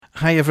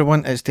Hi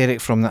everyone, it's Derek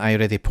from the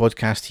iReady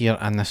podcast here,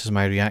 and this is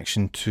my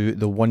reaction to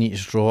the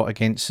 1-1 draw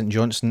against St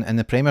Johnstone in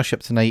the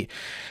Premiership tonight.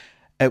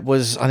 It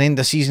was an end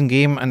of season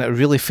game, and it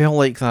really felt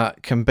like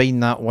that.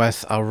 Combine that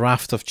with a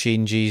raft of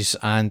changes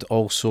and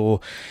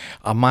also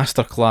a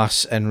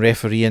masterclass in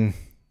refereeing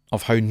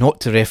of how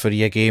not to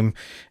referee a game.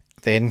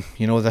 Then,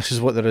 this is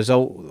what the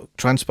result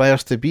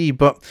transpires to be.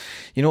 But,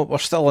 we're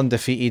still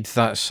undefeated.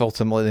 That's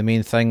ultimately the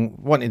main thing.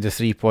 Wanted the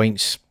 3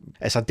 points.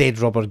 It's a dead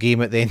rubber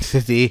game at the end of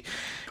the day.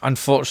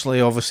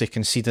 Unfortunately, obviously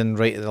conceding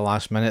right at the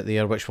last minute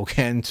there, which we'll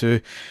get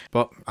into.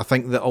 But I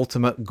think the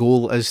ultimate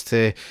goal is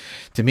to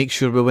make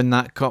sure we win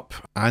that cup.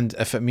 And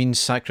if it means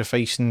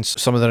sacrificing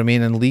some of the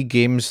remaining league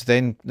games,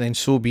 then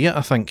so be it,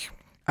 I think.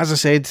 As I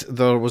said,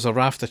 there was a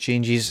raft of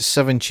changes,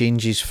 7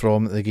 changes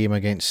from the game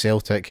against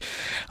Celtic.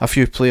 A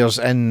few players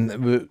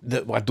in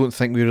that I don't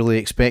think we really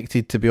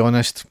expected, to be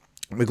honest.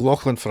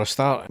 McLaughlin for a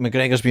start.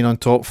 McGregor's been on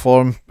top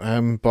form,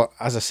 but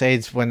as I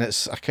said, when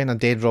it's a kind of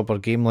dead rubber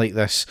game like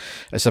this,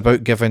 it's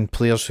about giving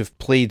players who've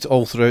played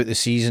all throughout the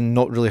season,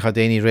 not really had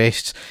any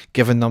rests,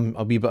 giving them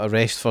a wee bit of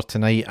rest for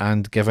tonight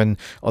and giving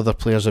other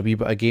players a wee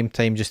bit of game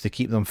time just to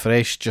keep them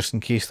fresh, just in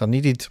case they're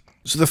needed.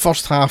 So the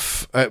first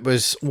half, it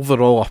was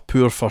overall a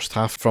poor first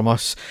half from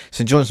us.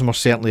 St Johnstone were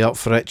certainly up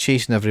for it,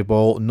 chasing every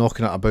ball,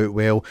 knocking it about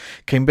well.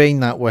 Combine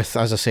that with,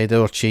 as I said,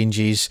 our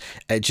changes,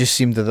 it just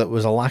seemed that there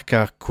was a lack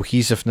of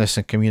cohesiveness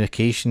and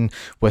communication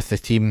with the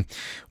team.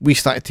 We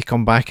started to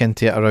come back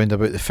into it around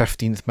about the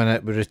 15th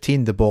minute. We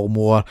retained the ball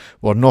more,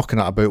 were knocking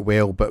it about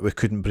well, but we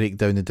couldn't break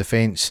down the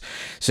defence.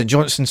 St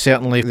Johnstone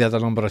certainly, they had a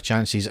number of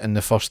chances in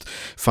the first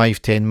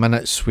 5-10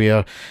 minutes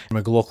where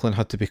McLaughlin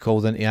had to be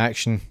called into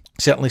action.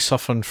 Certainly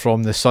suffering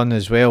from the sun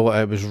as well.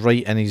 It was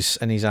right in his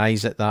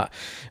eyes at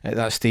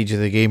that stage of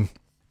the game.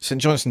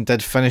 St Johnstone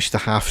did finish the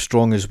half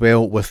strong as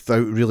well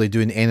without really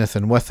doing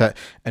anything with it,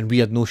 and we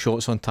had no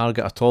shots on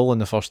target at all in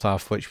the first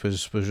half, which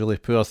was really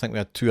poor. I think we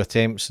had 2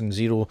 attempts and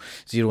zero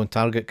on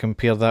target.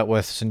 Compare that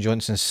with St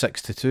Johnstone's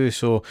 6-2.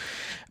 So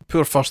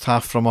poor first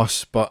half from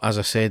us, but as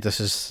I said,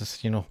 this is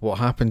what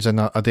happens in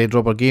a dead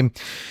rubber game.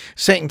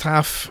 Second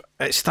half,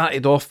 it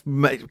started off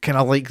kind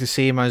of like the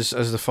same as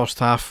the first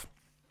half.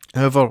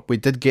 However, we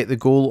did get the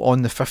goal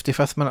on the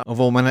 55th minute of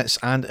all minutes,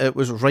 and it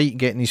was Wright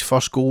getting his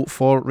first goal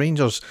for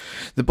Rangers.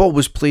 The ball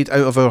was played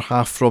out of our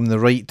half from the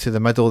right to the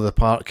middle of the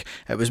park.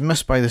 It was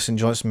missed by the St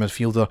Johnstone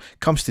midfielder,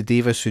 comes to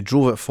Davis, who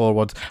drove it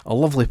forward. A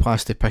lovely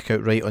pass to pick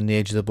out right on the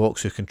edge of the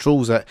box, who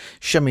controls it,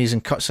 shimmies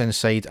and cuts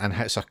inside and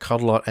hits a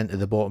curler into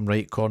the bottom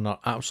right corner.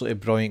 Absolutely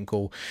brilliant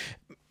goal.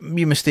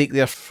 Me mistake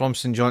there from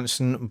St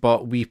Johnstone,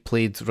 but we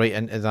played right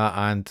into that,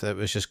 and it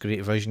was just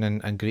great vision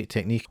and great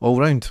technique all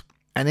round.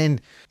 And then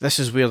this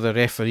is where the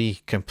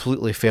referee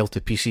completely fell to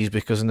pieces,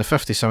 because in the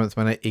 57th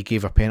minute he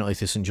gave a penalty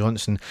to St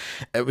Johnstone.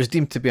 It was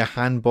deemed to be a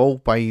handball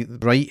by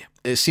Wright.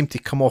 It seemed to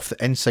come off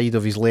the inside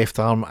of his left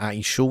arm at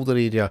his shoulder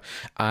area,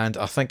 and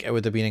I think it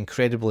would have been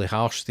incredibly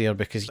harsh there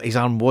because his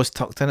arm was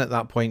tucked in at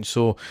that point,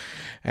 so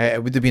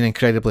it would have been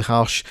incredibly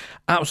harsh.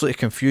 Absolute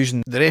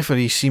confusion. The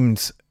referee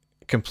seemed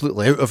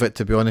completely out of it,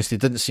 to be honest. He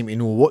didn't seem to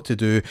know what to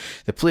do.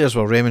 The players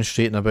were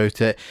remonstrating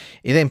about it.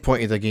 He then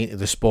pointed again to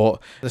the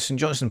spot. The St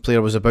Johnstone player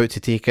was about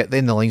to take it,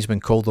 then the linesman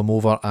called him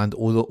over and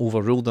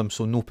overruled him,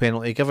 so no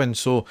penalty given.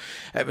 So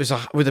it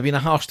would have been a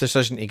harsh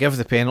decision to give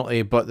the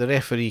penalty, but the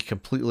referee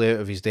completely out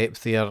of his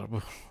depth there.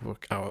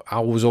 I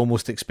was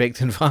almost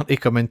expecting VAR to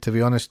come in, to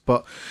be honest,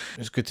 but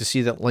it's good to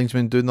see that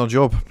linesmen doing their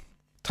job.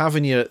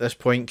 Tavernier at this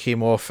point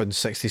came off in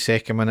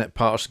 62nd minute.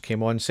 Patterson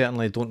came on.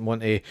 Certainly don't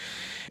want to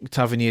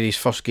Tavernier his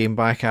first game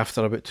back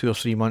after about 2 or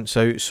 3 months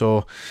out,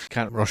 so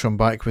can't rush him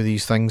back with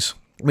these things.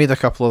 Made a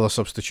couple other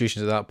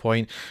substitutions at that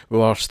point. We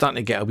were starting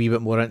to get a wee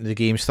bit more into the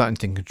game, starting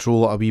to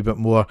control it a wee bit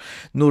more.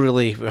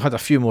 We had a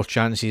few more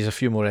chances, a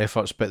few more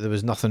efforts, but there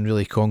was nothing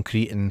really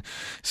concrete, and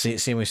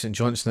same with St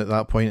Johnstone at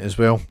that point as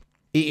well.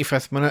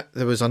 85th minute,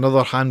 there was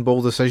another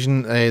handball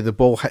decision. The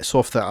ball hits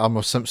off the arm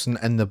of Simpson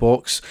in the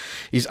box.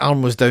 His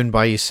arm was down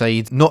by his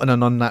side, not in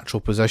an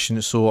unnatural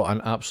position, so an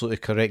absolutely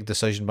correct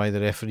decision by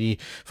the referee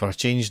for a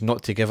change,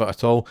 not to give it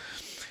at all.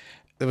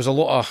 There was a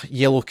lot of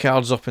yellow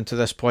cards up until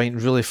this point,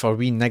 really for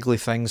wee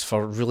niggly things,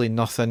 for really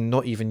nothing,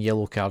 not even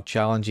yellow card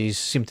challenges.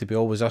 Seemed to be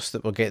always us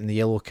that were getting the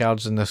yellow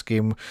cards in this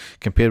game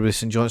compared with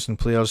St Johnstone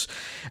players.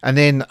 And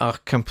then a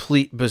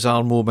complete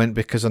bizarre moment,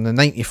 because on the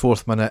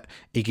 94th minute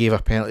he gave a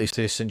penalty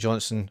to St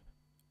Johnstone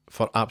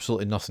for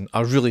absolutely nothing.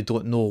 I really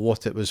don't know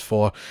what it was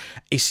for.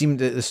 The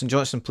St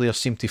Johnstone player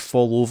seemed to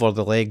fall over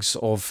the legs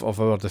of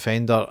our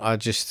defender.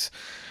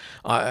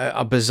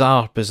 A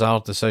bizarre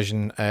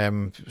decision.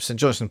 St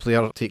Johnstone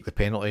player take the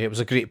penalty. It was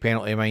a great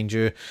penalty, mind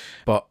you,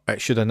 but it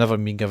should have never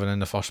been given in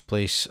the first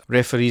place.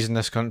 Referees in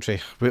this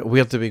country,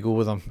 where do we go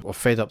with them? We're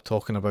fed up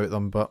talking about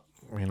them, but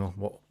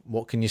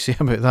what can you say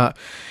about that?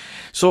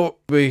 So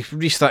we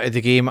restarted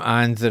the game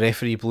and the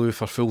referee blew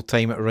for full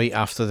time right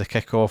after the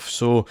kick-off.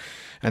 So,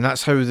 and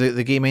that's how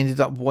the game ended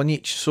up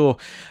 1-1. So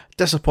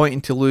disappointing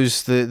to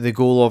lose the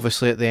goal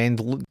obviously at the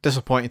end.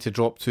 Disappointing to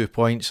drop 2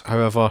 points.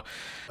 However,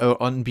 our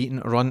unbeaten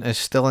run is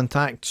still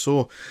intact.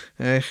 So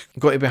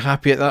got to be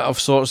happy at that of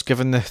sorts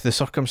given the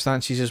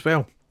circumstances as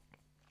well.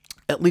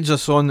 It leads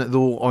us on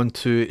though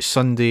onto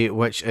Sunday,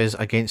 which is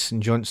against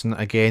St Johnstone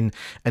again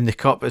in the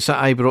Cup. It's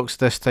at Ibrox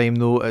this time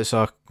though. It's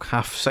a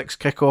 6:30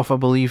 kick-off, I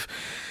believe.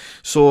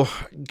 So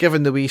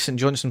given the way St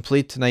Johnstone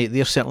played tonight,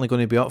 they're certainly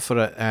going to be up for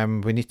it.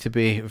 We need to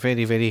be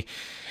very, very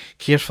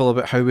careful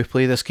about how we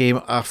play this game.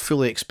 I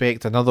fully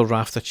expect another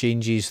raft of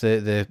changes.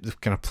 The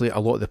kind of play, a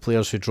lot of the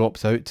players who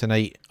dropped out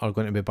tonight are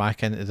going to be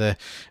back into the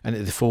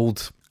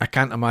fold. I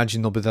can't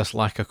imagine there'll be this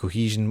lack of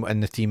cohesion in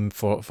the team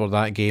for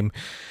that game.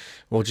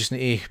 We'll just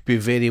need to be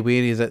very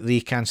wary that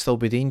they can still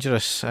be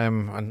dangerous,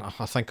 and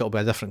I think it'll be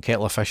a different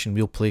kettle of fish and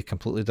we'll play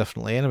completely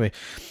differently anyway.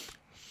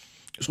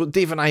 So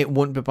Dave and I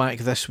won't be back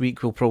this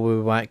week. We'll probably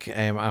be back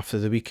after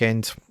the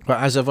weekend. But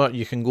as ever,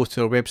 you can go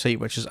to our website,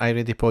 which is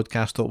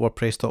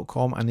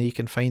ireadypodcast.wordpress.com, and there you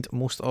can find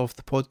most of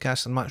the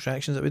podcasts and match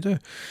reactions that we do.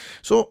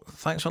 So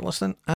thanks for listening.